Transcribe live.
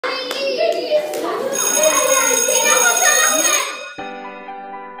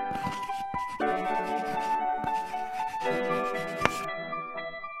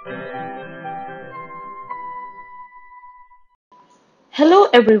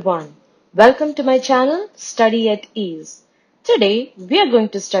everyone, welcome to my channel Study at Ease. Today we are going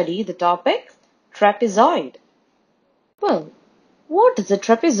to study the topic trapezoid. Well, what is a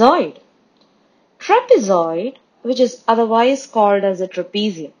trapezoid? Trapezoid, which is otherwise called as a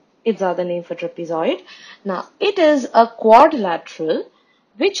trapezium, it's other name for trapezoid. Now it is a quadrilateral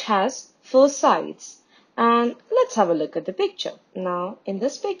which has four sides. And let's have a look at the picture. Now, in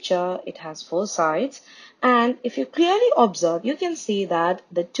this picture, it has four sides. And if you clearly observe, you can see that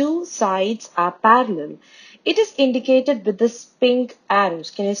the two sides are parallel. It is indicated with this pink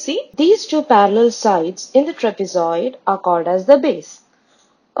arrows. Can you see? These two parallel sides in the trapezoid are called as the base.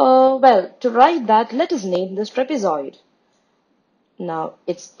 Well, to write that, let us name this trapezoid. Now,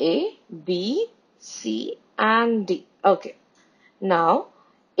 it's A, B, C, and D. Okay. Now,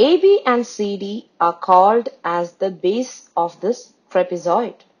 AB and CD are called as the base of this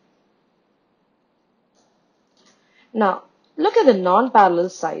trapezoid. Now, look at the non-parallel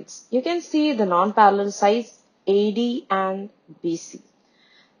sides. You can see the non-parallel sides AD and BC.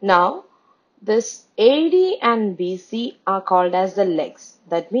 Now, this AD and BC are called as the legs.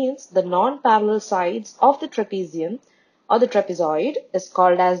 That means the non-parallel sides of the trapezium or the trapezoid is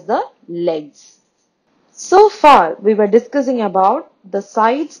called as the legs. So far, we were discussing about the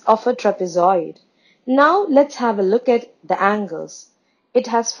sides of a trapezoid. Now, let's have a look at the angles. It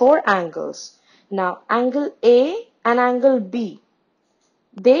has four angles. Now, angle A and angle B,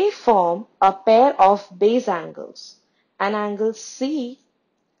 they form a pair of base angles. And angle C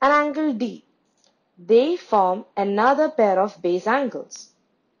and angle D, they form another pair of base angles.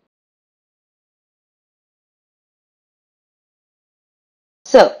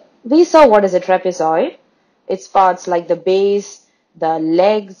 So, we saw what is a trapezoid. Its parts like the base, the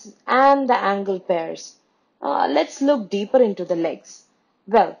legs, and the angle pairs. Let's look deeper into the legs.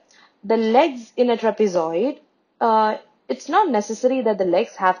 Well, the legs in a trapezoid, it's not necessary that the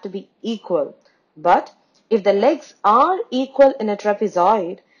legs have to be equal. But if the legs are equal in a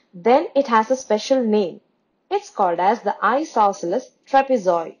trapezoid, then it has a special name. It's called as the isosceles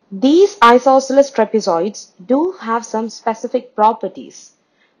trapezoid. These isosceles trapezoids do have some specific properties.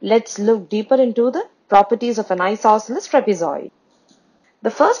 Let's look deeper into the properties of an isosceles trapezoid.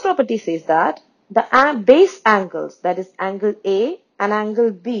 The first property says that the base angles, that is angle A and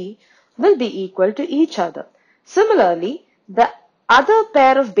angle B, will be equal to each other. Similarly, the other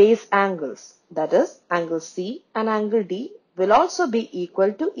pair of base angles, that is angle C and angle D, will also be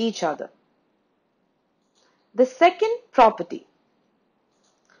equal to each other. The second property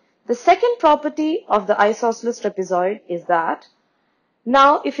of the isosceles trapezoid is that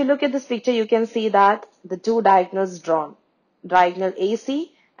now, if you look at this picture, you can see that the two diagonals drawn, diagonal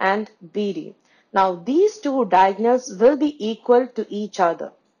AC and BD. Now, these two diagonals will be equal to each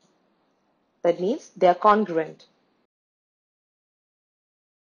other. That means they are congruent.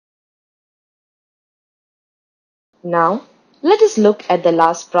 Now, let us look at the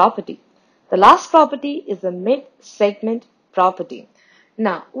last property. The last property is the mid-segment property.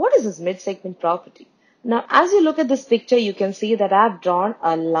 Now, what is this mid-segment property? Now, as you look at this picture, you can see that I have drawn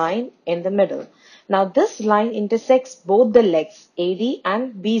a line in the middle. Now, this line intersects both the legs AD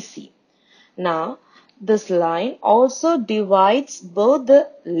and BC. Now, this line also divides both the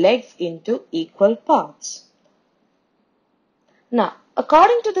legs into equal parts. Now,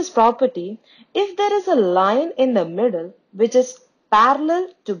 according to this property, if there is a line in the middle which is parallel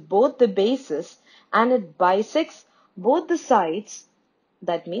to both the bases and it bisects both the sides,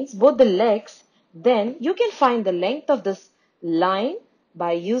 that means both the legs, then you can find the length of this line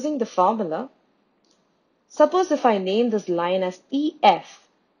by using the formula. Suppose if I name this line as EF,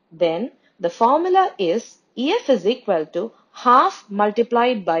 then the formula is EF is equal to half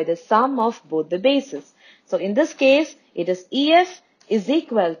multiplied by the sum of both the bases. So in this case, it is EF is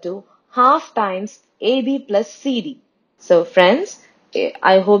equal to half times AB plus CD. So friends,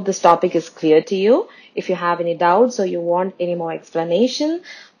 I hope this topic is clear to you. If you have any doubts or you want any more explanation,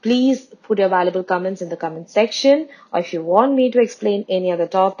 please put your valuable comments in the comment section. Or if you want me to explain any other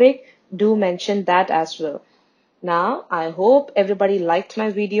topic, do mention that as well. Now, I hope everybody liked my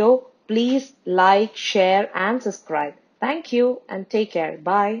video. Please like, share and subscribe. Thank you and take care.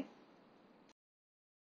 Bye.